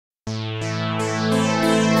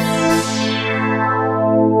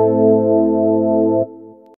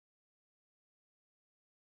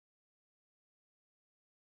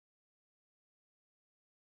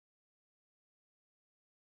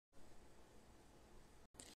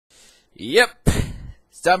Yep.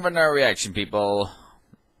 It's time for another reaction, people.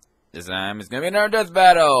 This time it's gonna be another death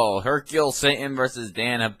battle. Hercule Satan versus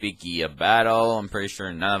Dan Hibiki. A battle I'm pretty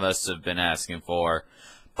sure none of us have been asking for.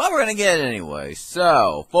 But we're gonna get it anyway.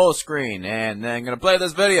 So, full screen, and then gonna play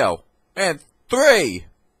this video. And 3,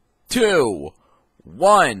 2,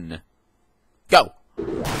 1, go!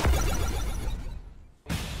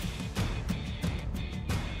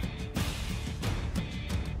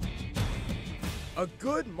 A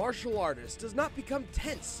good martial artist does not become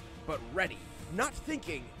tense, but ready. Not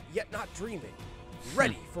thinking, yet not dreaming.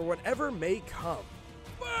 Ready for whatever may come.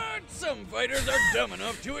 But some fighters are dumb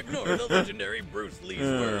enough to ignore the legendary Bruce Lee's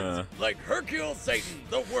words. Like Hercule Satan,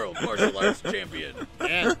 the world martial arts champion.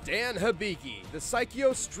 And Dan Hibiki, the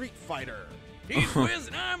Psycho street fighter. He's Wiz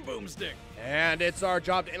and I'm Boomstick. And it's our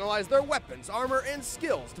job to analyze their weapons, armor, and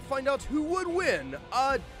skills to find out who would win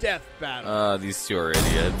a death battle. These two are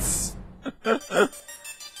idiots. The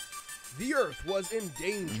Earth was in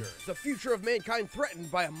danger, the future of mankind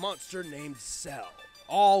threatened by a monster named Cell.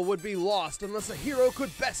 All would be lost unless a hero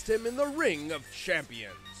could best him in the ring of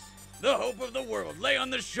champions. The hope of the world lay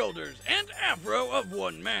on the shoulders and afro of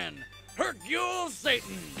one man, Hercule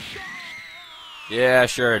Satan. Yeah,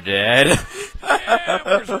 sure did. Yeah,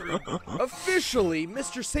 we're screwed. Officially,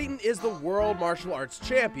 Mr. Satan is the world martial arts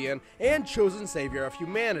champion and chosen savior of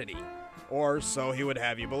humanity. Or so he would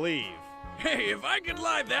have you believe. Hey, if I could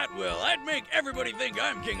lie that well, I'd make everybody think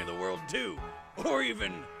I'm king of the world too. Or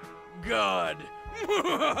even God.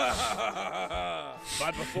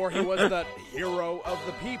 But before he was the hero of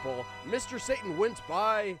the people, Mr. Satan went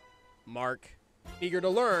by Mark. Eager to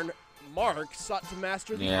learn, Mark sought to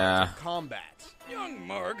master the art of combat. Young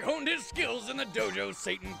Mark honed his skills in the dojo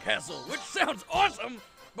Satan Castle, which sounds awesome,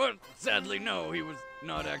 but sadly no, he was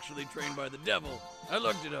not actually trained by the devil. I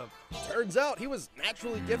looked it up. Turns out he was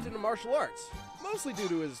naturally gifted in martial arts, mostly due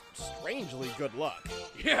to his strangely good luck.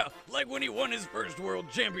 Yeah, like when he won his first world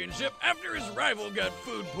championship after his rival got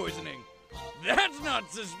food poisoning. That's not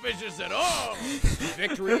suspicious at all!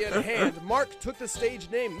 Victory in hand, Mark took the stage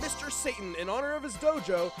name Mr. Satan in honor of his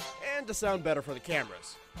dojo and to sound better for the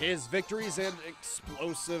cameras. His victories and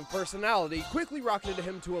explosive personality quickly rocketed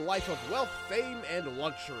him to a life of wealth, fame, and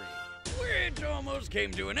luxury. Which almost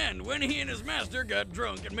came to an end when he and his master got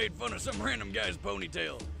drunk and made fun of some random guy's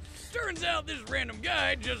ponytail. Turns out this random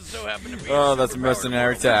guy just so happened to be that's a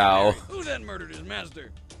mercenary Tao. who then murdered his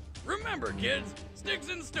master. Remember, kids, sticks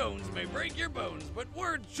and stones may break your bones, but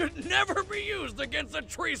words should never be used against a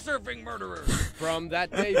tree-surfing murderer. From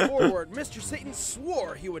that day forward, Mr. Satan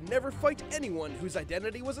swore he would never fight anyone whose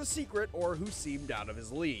identity was a secret or who seemed out of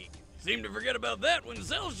his league. Seemed to forget about that when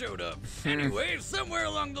Cell showed up. Anyway, somewhere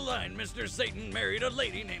along the line, Mr. Satan married a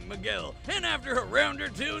lady named Miguel, and after a round or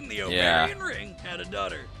two in the ovarian ring, had a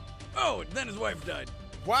daughter. Oh, then his wife died.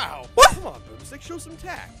 Wow. What? Come on, Boomstick, show some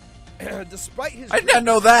tact. Despite his I didn't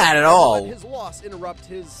know that at all. Let his loss interrupt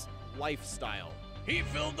his lifestyle. He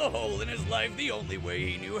filled the hole in his life the only way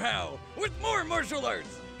he knew how, with more martial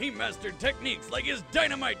arts. He mastered techniques like his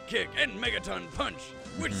dynamite kick and megaton punch,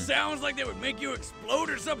 which sounds like they would make you explode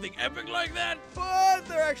or something epic like that. But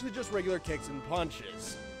they're actually just regular kicks and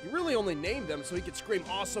punches. He really only named them so he could scream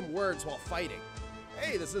awesome words while fighting.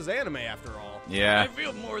 Hey, this is anime after all. Yeah. I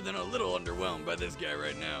feel more than a little underwhelmed by this guy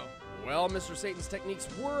right now. Well, Mr. Satan's techniques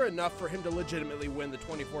were enough for him to legitimately win the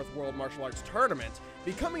 24th World Martial Arts Tournament,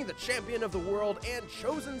 becoming the champion of the world and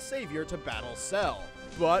chosen savior to battle Cell.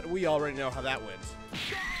 But we already know how that went.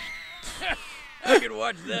 I could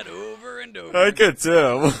watch that over and over. I could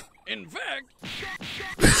too. In fact...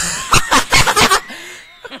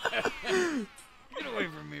 Get away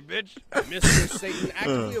from me, bitch. Mr. Satan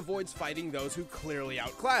actively avoids fighting those who clearly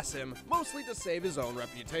outclass him, mostly to save his own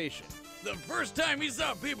reputation. The first time he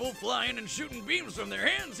saw people flying and shooting beams from their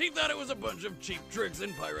hands, he thought it was a bunch of cheap tricks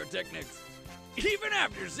and pyrotechnics. Even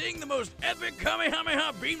after seeing the most epic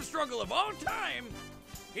Kamehameha beam struggle of all time,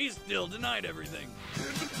 he still denied everything.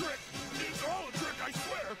 It's a trick. It's all a trick, I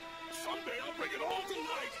swear. Someday I'll bring it all to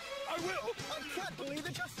light. I will. I can't believe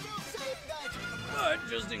that you're still saying that! But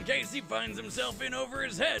just in case he finds himself in over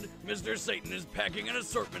his head, Mr. Satan is packing an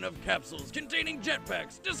assortment of capsules containing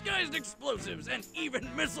jetpacks, disguised explosives, and even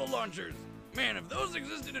missile launchers. Man, if those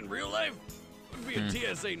existed in real life, it would be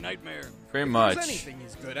a TSA nightmare. Pretty If much. there's anything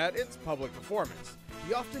he's good at, it's public performance.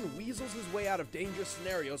 He often weasels his way out of dangerous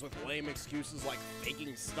scenarios with lame excuses like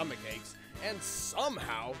faking stomach aches, and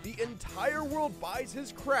somehow the entire world buys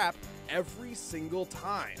his crap every single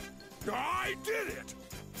time. I did it!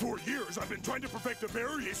 For years, I've been trying to perfect a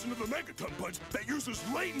variation of the megaton punch that uses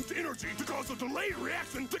latent energy to cause a delayed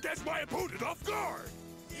reaction to catch my opponent off guard.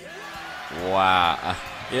 Wow.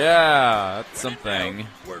 Yeah, that's something.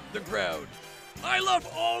 Work the crowd. I love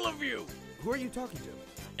all of you. Who are you talking to?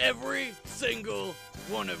 Every single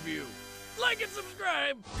one of you. Like and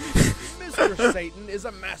subscribe. Mr. Satan is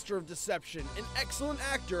a master of deception, an excellent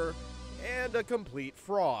actor, and a complete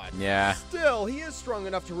fraud. Yeah. Still, he is strong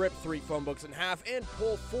enough to rip 3 phone books in half and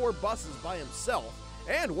pull 4 buses by himself.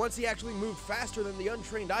 And once he actually moved faster than the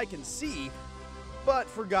untrained eye can see, but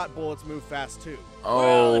forgot bullets move fast too.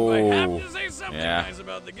 Oh. Well, if I have to say something yeah. nice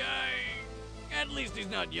about the guy, at least he's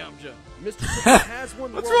not Yamcha. Mr. Satan has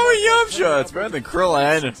won the What's world wrong with wide Yamcha? title It's better than upwards of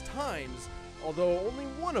Krillin. 6 times, although only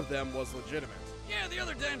one of them was legitimate. Yeah, the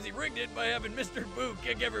other times he rigged it by having Mr. Boo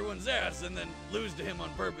kick everyone's ass and then lose to him on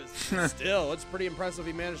purpose. Still, it's pretty impressive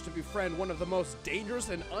he managed to befriend one of the most dangerous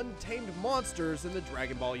and untamed monsters in the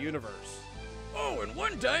Dragon Ball universe. Oh, and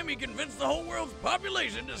one time he convinced the whole world's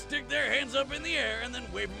population to stick their hands up in the air and then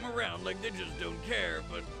wave them around like they just don't care,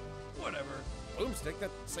 but whatever. Boomstick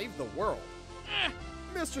that saved the world. Eh,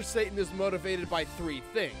 Mr. Satan is motivated by 3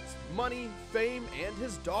 things: money, fame, and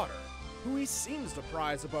his daughter, who he seems to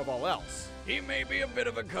prize above all else. he may be a bit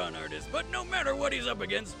of a con artist, but no matter what he's up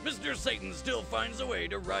against, Mr. Satan still finds a way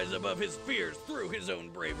to rise above his fears through his own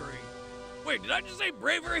bravery. Wait, did I just say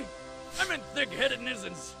bravery? I meant thick-headedness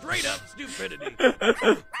and straight-up stupidity.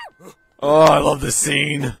 Oh, I love this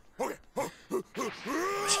scene. Oh,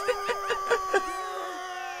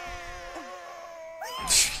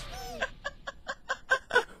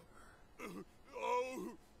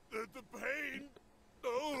 the pain.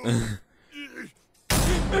 Oh.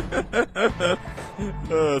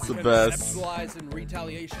 Oh, that's the best. Conceptualized in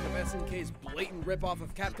retaliation of SNK's blatant ripoff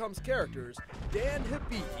of Capcom's characters, Dan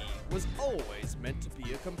Hibiki was always meant to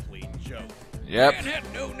be a complete joke. Yep. Dan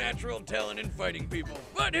had no natural talent in fighting people,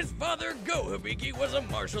 but his father, Go Hibiki, was a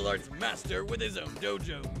martial arts master with his own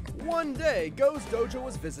dojo. One day, Go's dojo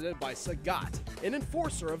was visited by Sagat, an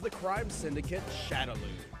enforcer of the crime syndicate Shadaloo.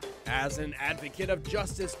 As an advocate of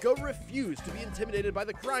justice, Go refused to be intimidated by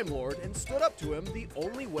the crime lord and stood up to him the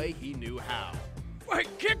only way he knew how. By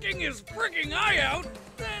kicking his freaking eye out,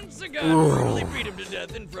 then Sagat brutally beat him to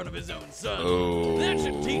death in front of his own son. That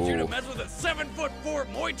should teach you to mess with a 7'4"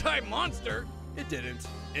 Muay Thai monster. It didn't.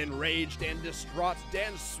 Enraged and distraught,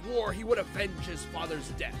 Dan swore he would avenge his father's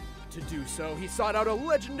death. To do so, he sought out a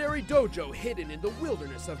legendary dojo hidden in the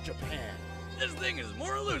wilderness of Japan. This thing is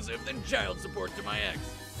more elusive than child support to my ex.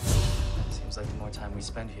 Seems like the more time we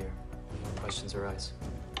spend here, the more questions arise.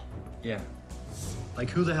 Yeah. Like,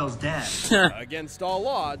 who the hell's Dad? Against all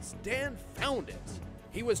odds, Dan found it.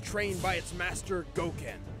 He was trained by its master,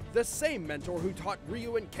 Goken, the same mentor who taught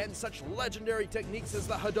Ryu and Ken such legendary techniques as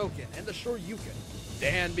the Hadoken and the Shoryuken.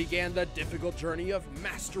 Dan began the difficult journey of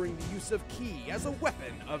mastering the use of ki as a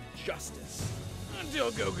weapon of justice.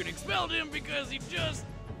 Until Goku expelled him because he just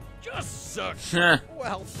sucked.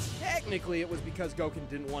 Well, technically it was because Goken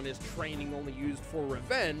didn't want his training only used for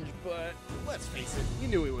revenge, but let's face it, he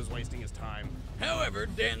knew he was wasting his time. However,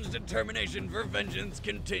 Dan's determination for vengeance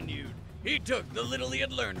continued. He took the little he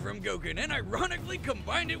had learned from Goken and ironically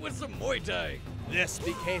combined it with some Muay Thai. This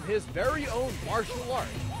became his very own martial art,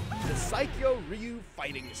 the Saikyo Ryu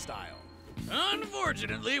fighting style.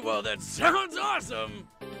 Unfortunately, while that sounds awesome,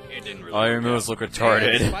 it didn't really All your work moves out. look Dan's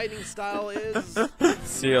retarded. fighting style is...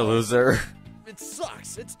 See ya, loser. It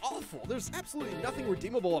sucks. It's awful. There's absolutely nothing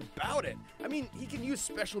redeemable about it. I mean, he can use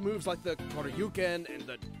special moves like the Koryuken and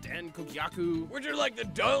the Den Kugyaku. Which are like the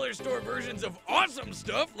dollar store versions of awesome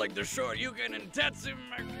stuff, like the Shoryuken and Tatsum,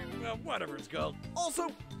 whatever it's called. Also,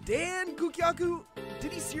 Dan Kugyaku,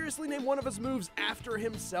 did he seriously name one of his moves after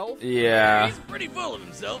himself? Yeah. He's pretty full of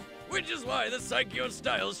himself, which is why the Saikyo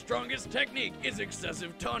style's strongest technique is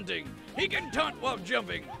excessive taunting. He can taunt while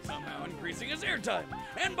jumping, somehow increasing his airtime,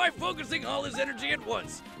 and by focusing all his energy at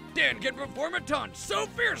once, Dan can perform a taunt so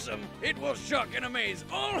fearsome it will shock and amaze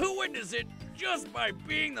all who witness it just by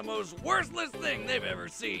being the most worthless thing they've ever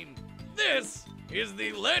seen. This is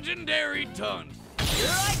the legendary taunt. Here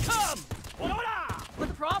I come! Hola!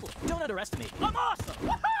 What's the problem? Don't underestimate me. I'm awesome!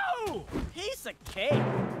 Woohoo! Piece of cake!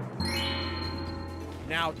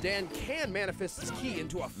 Now, Dan can manifest his ki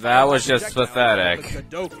into a That was just projectile pathetic.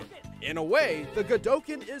 called the Godoken. In a way, the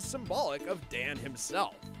Godoken is symbolic of Dan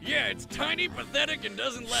himself. Yeah, it's tiny, pathetic, and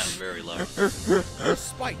doesn't last very long.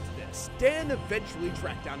 Despite this, Dan eventually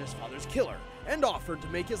tracked down his father's killer and offered to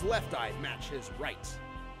make his left eye match his right.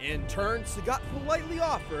 In turn, Sagat politely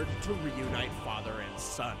offered to reunite father and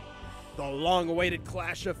son. The long-awaited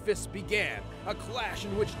clash of fists began, a clash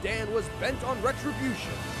in which Dan was bent on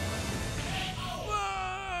retribution.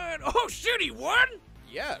 What? Oh, shoot, he won?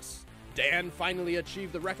 Yes, Dan finally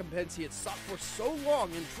achieved the recompense he had sought for so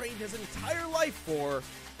long and trained his entire life for,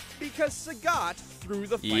 because Sagat threw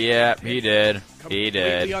the fight. Yep, he did. He Completely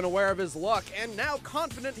did. unaware of his luck, and now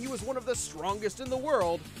confident he was one of the strongest in the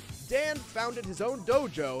world, Dan founded his own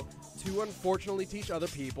dojo to unfortunately teach other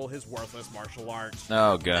people his worthless martial arts.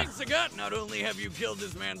 Oh, God. Thanks, Sagat. Not only have you killed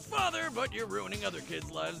this man's father, but you're ruining other kids'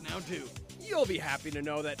 lives now, too. You'll be happy to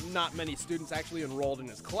know that not many students actually enrolled in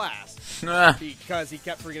his class, Ah, because he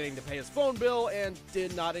kept forgetting to pay his phone bill and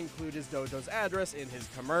did not include his dojo's address in his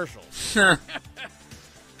commercials.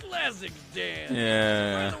 Classic Dan.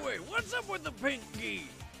 Yeah. By the way, what's up with the pink gi?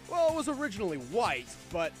 Well, it was originally white,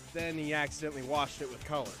 but then he accidentally washed it with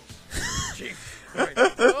colors.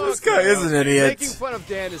 This guy is an idiot. Making fun of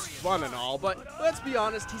Dan is fun and all, but let's be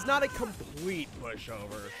honest, he's not a complete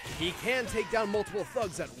pushover. He can take down multiple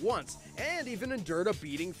thugs at once, and even endured a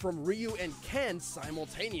beating from Ryu and Ken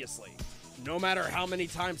simultaneously. No matter how many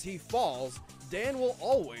times he falls, Dan will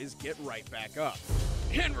always get right back up.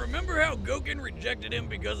 And remember how Goken rejected him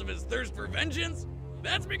because of his thirst for vengeance?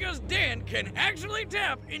 That's because Dan can actually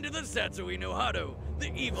tap into the Satsui no Hado,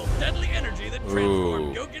 the evil, deadly energy that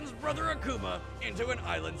transformed Goken's brother Akuma into an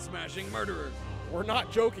island-smashing murderer. We're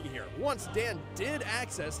not joking here. Once Dan did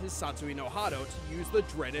access his Satsui no Hado to use the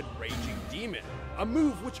dreaded Raging Demon, a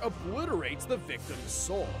move which obliterates the victim's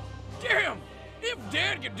soul. Damn! If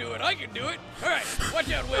Dan can do it, I can do it! Alright,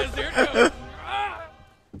 watch out, Wiz, here it goes! Ah!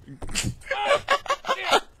 Shit!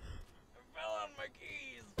 I fell on my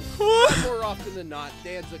keys! More often than not,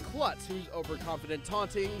 Dan's a klutz whose overconfident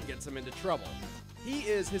taunting gets him into trouble. He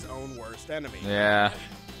is his own worst enemy. Yeah.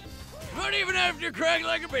 But even after crying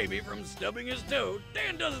like a baby from stubbing his toe,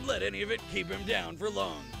 Dan doesn't let any of it keep him down for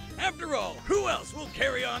long. After all, who else will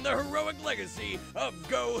carry on the heroic legacy of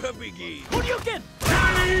Go Hibiki? Hadouken!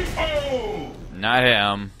 Not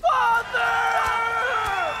him.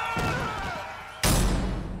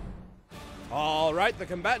 All right, the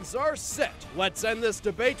combatants are set. Let's end this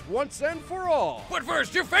debate once and for all. But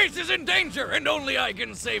first, your face is in danger, and only I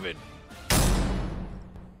can save it.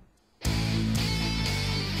 For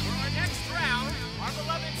our next round, our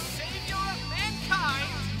beloved savior of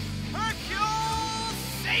mankind, Hercule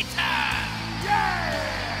Satan!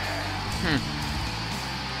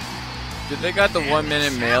 Did they got the 1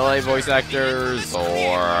 minute melee voice actors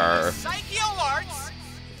or? Psycho Arts,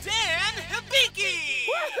 Dan Hibiki!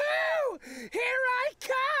 Woohoo! Here I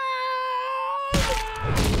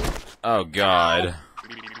come! Oh, God.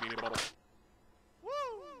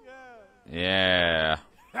 Yeah.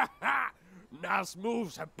 Nice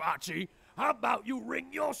moves, Hibachi. How about you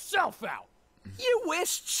ring yourself out? You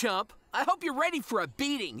wish, chump. I hope you're ready for a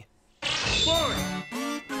beating.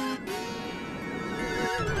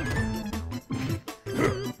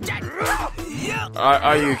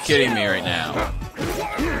 Are you kidding me right now?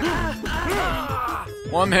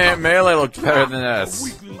 1 minute melee looked better than A this.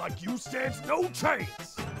 weakling like you stands no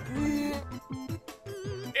chance.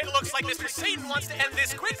 It looks like Mr. Satan wants to end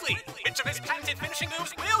this quickly. Which of his patented finishing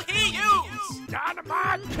moves will he use?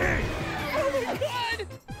 Dynamite King! Oh my god!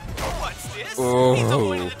 What's this? Oh. He's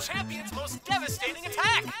avoiding the champion's most devastating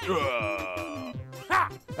attack. Ha!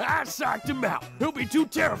 I psyched him out. He'll be too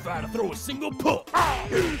terrified to throw a single pull. Oh.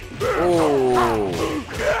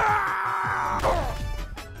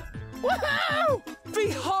 Woohoo!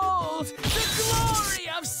 Behold the glory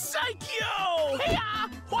of Psycho!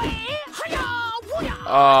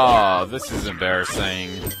 Oh, this is embarrassing.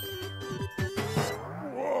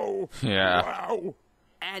 Whoa! Yeah. Wow!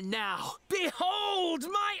 And now, behold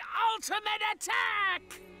my ultimate attack!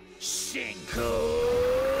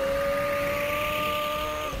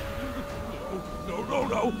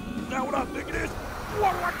 No. Now what I think it is,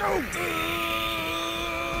 what do I do?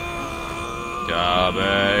 Gabe.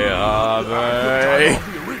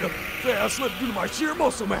 The arena. Say I slipped due to my sheer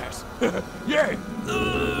muscle mass. Yeah.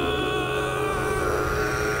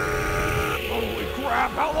 Holy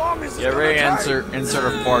crap, how long is this Get ready, gonna take?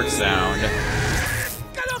 insert a fart sound.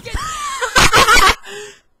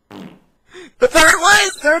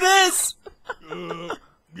 There it is!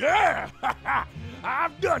 Yeah!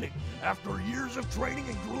 I've done it! After years of training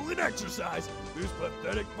and grueling exercise, this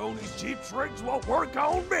pathetic phony's cheap tricks won't work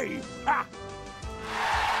on me! Ha!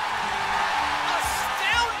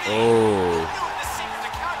 Astounding! Oh. The secret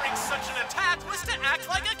to countering such an attack was to act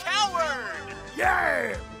like a coward!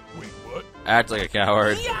 Yeah! Wait, what? Act like a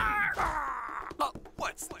coward.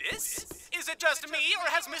 What's this? Is it just me, or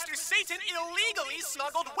has Mr. Satan illegally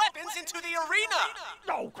smuggled weapons into the arena?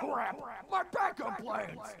 Oh crap! My backup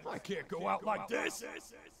plans! I can't go out like this!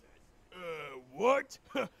 What?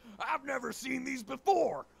 I've never seen these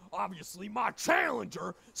before! Obviously, my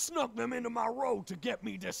challenger snuck them into my road to get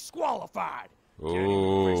me disqualified! Can't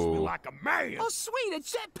even face me Oh. like a man! Oh, sweet, a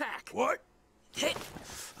jetpack! What?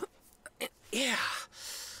 Yeah.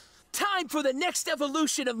 Time for the next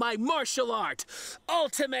evolution of my martial art.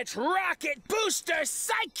 Ultimate Rocket Booster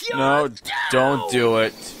Psycho! No, don't do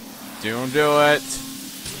it. Don't do it.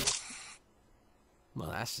 Well,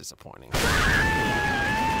 that's disappointing.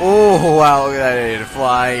 Oh, wow, look at that idiot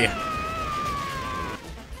fly.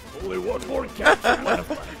 Only one more capsule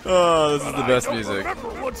left. Oh, this is the best I don't music. remember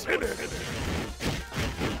what's in it.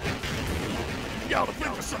 You gotta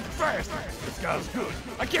think of something fast. This guy's good.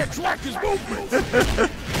 I can't track his movements.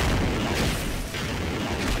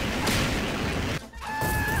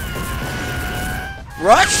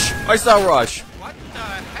 Rush? I saw Rush. What the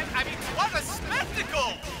heck? I mean, what a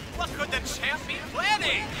spectacle! What could the champ be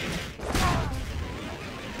planning?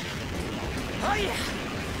 Oh yeah!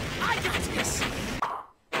 I got this!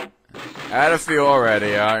 Out of feel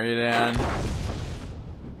already, aren't you, Dan?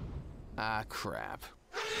 Ah, crap.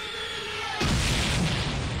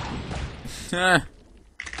 I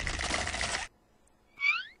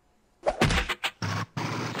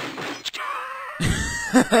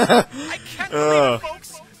can't believe it,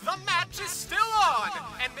 folks! The match is still on!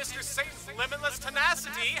 And Mr. Satan's limitless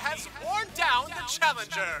tenacity has worn down the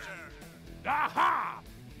challenger! Aha!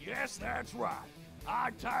 Yes, that's right.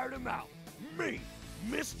 I tired him out. Me,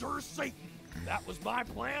 Mr. Satan. That was my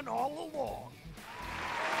plan all along.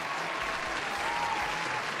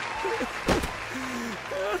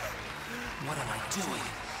 What am I doing?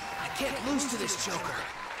 I can't lose to this Joker.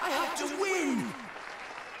 I have to win!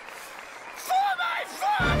 For my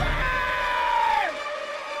father!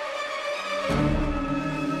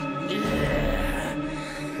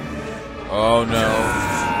 Oh no.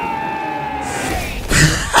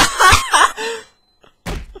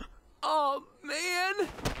 Oh, man!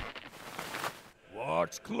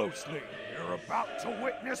 Watch closely. You're about to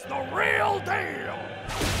witness the real deal.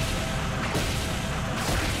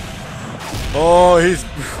 Oh,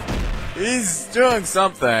 he's doing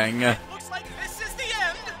something. Looks like this is the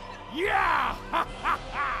end! Yeah!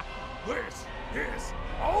 This is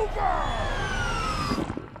over!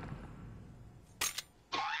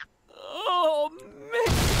 Oh, man!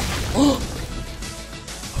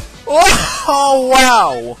 Oh,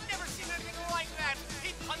 wow! Never seen anything like that!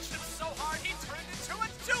 He punched him so hard he turned into a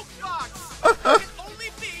jukebox! It can only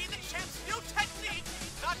be the champ's new technique,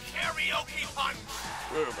 the karaoke punch!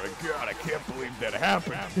 Oh my god, I can't believe that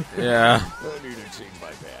happened. Yeah. I need to change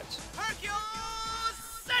my pants. Hercule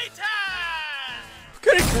Satan!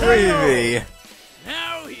 Good gravy.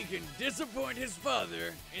 Now he can disappoint his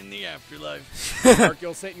father in the afterlife.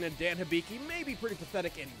 Hercule Satan and Dan Hibiki may be pretty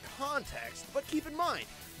pathetic in context, but keep in mind,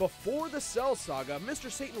 before the Cell Saga,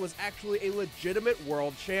 Mr. Satan was actually a legitimate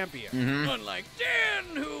world champion. Unlike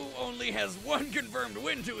Dan, who only has one confirmed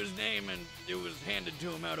win to his name, and it was handed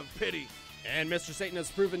to him out of pity. And Mr. Satan has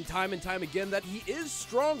proven time and time again that he is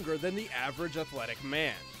stronger than the average athletic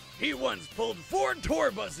man. He once pulled 4 tour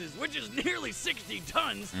buses, which is nearly 60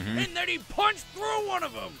 tons, and then he punched through one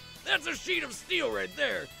of them. That's a sheet of steel right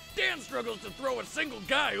there. Dan struggles to throw a single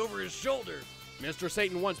guy over his shoulder. Mr.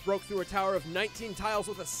 Satan once broke through a tower of 19 tiles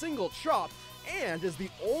with a single chop, and is the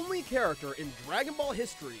only character in Dragon Ball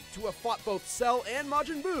history to have fought both Cell and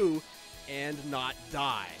Majin Buu and not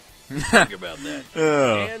die. Think about that.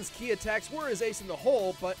 Dan's key attacks were his ace in the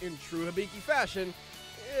hole, but in true Hibiki fashion,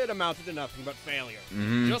 it amounted to nothing but failure.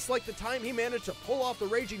 Just like the time he managed to pull off the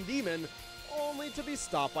Raging Demon, only to be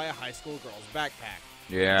stopped by a high school girl's backpack.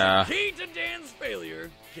 Yeah. Key to Dan's failure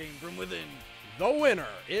came from within. The winner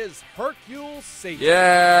is Hercule Satan.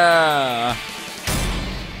 Yeah.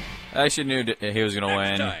 I actually knew he was gonna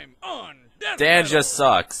Next win. time on Death Dan Battle. just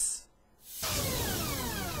sucks.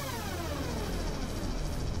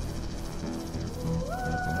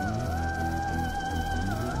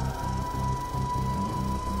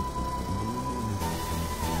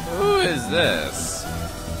 Who is this?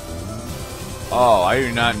 Oh, I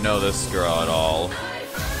do not know this girl at all.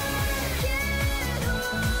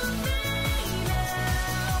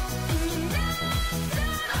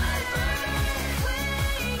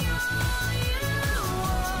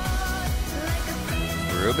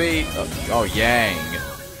 Ruby? Oh, Yang.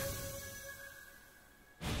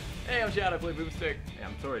 Hey, I'm Chad, I play Boomstick. Hey,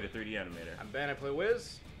 I'm Tori, the 3D animator. I'm Ben, I play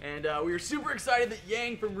Wiz. And we are super excited that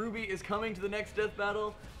Yang from Ruby is coming to the next death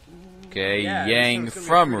battle. Okay, Yeah, Yang this one's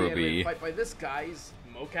from gonna be a 3D Ruby. animated fight by this guy. He's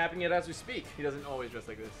mocapping it as we speak. He doesn't always dress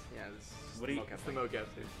like this. Yeah, this is the mocap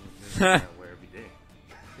suit. Wear every day.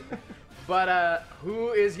 But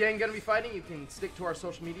who is Yang gonna be fighting? You can stick to our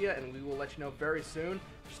social media, and we will let you know very soon.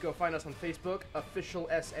 Just go find us on Facebook, official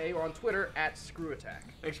SA, or on Twitter at ScrewAttack.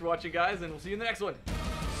 Thanks for watching, guys, and we'll see you in the next one.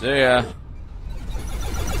 See ya.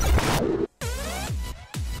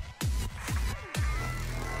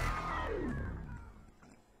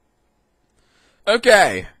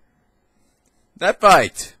 Okay. That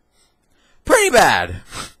fight. Pretty bad.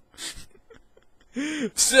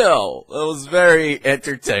 Still, it was very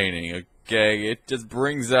entertaining, okay? It just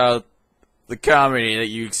brings out the comedy that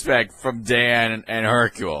you expect from Dan and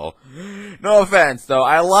Hercule. No offense, though.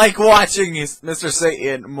 I like watching Mr.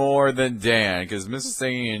 Satan more than Dan, because Mr.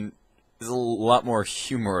 Satan is a lot more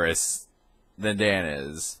humorous than Dan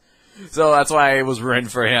is. So that's why I was rooting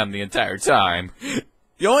for him the entire time.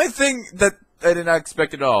 The only thing that I did not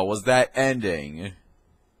expect at all was that ending.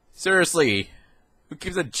 Seriously, who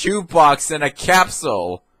keeps a jukebox in a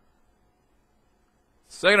capsule?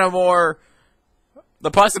 Second of more,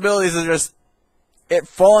 the possibilities of just it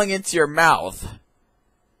falling into your mouth.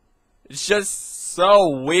 It's just so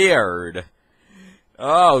weird.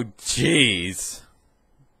 Oh, jeez.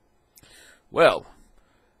 Well,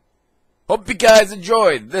 hope you guys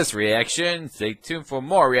enjoyed this reaction. Stay tuned for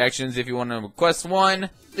more reactions. If you want to request one,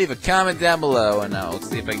 leave a comment down below, and I'll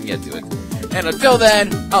see if I can get to it. And until then,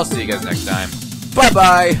 I'll see you guys next time.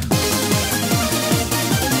 Bye-bye!